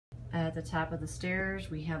At the top of the stairs,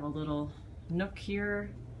 we have a little nook here,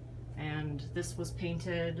 and this was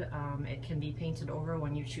painted. It can be painted over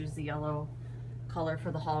when you choose the yellow color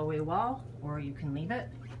for the hallway wall, or you can leave it.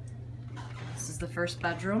 This is the first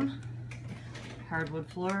bedroom. Hardwood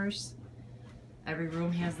floors. Every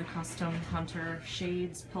room has the custom Hunter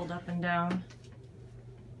shades pulled up and down.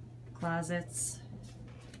 Closets.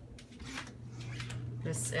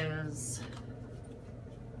 This is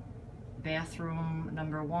bathroom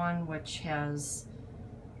number 1, which has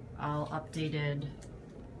all updated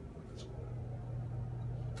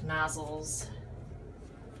nozzles,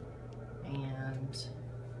 and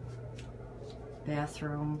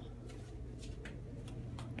bathroom.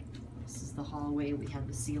 This is the hallway. We have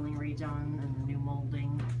the ceiling redone and the new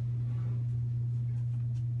molding.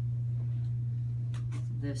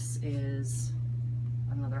 This is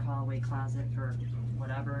another hallway closet for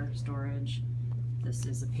whatever storage. This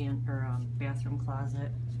is a bathroom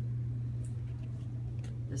closet.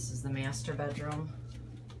 This is the master bedroom.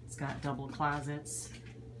 It's got double closets.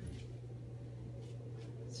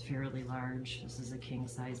 It's fairly large. This is a king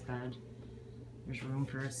size bed. There's room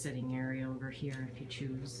for a sitting area over here if you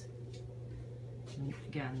choose. And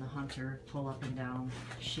again, the Hunter pull up and down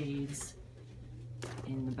shades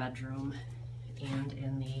in the bedroom and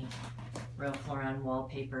in the Ralph Lauren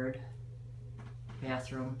wallpapered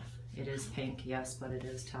bathroom. It is pink, yes, but it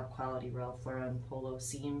is top quality Ralph Lauren polo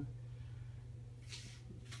seam.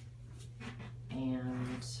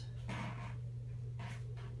 And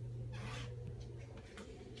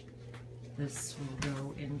this will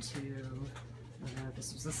go into,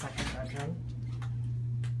 this was the second bedroom.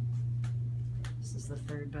 This is the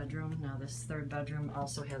third bedroom. Now this third bedroom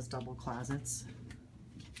also has double closets.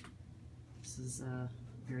 This is a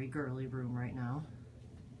very girly room right now.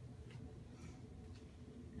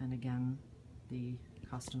 And again, the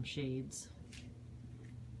custom shades.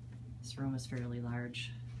 This room is fairly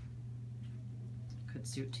large. Could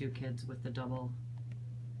suit 2 kids with the double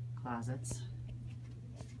closets.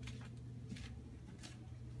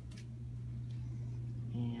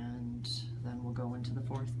 And then we'll go into the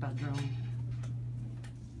 4th bedroom.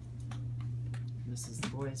 This is the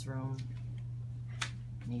boys' room.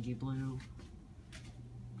 Navy blue.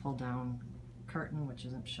 Pull down curtain, which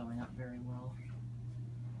isn't showing up very well.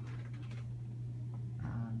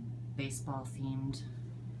 Baseball themed.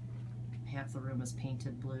 Half the room is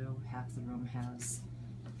painted blue, half the room has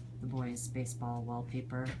the boys' baseball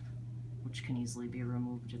wallpaper, which can easily be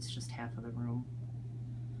removed. It's just half of the room.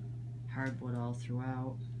 Hardwood all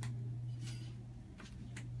throughout.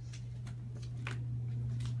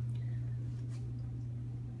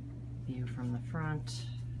 View from the front.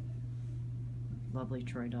 Lovely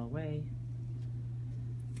Troy-Dell Way.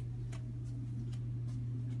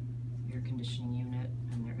 Air conditioning unit,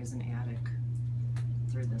 and there is an attic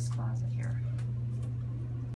through this closet here.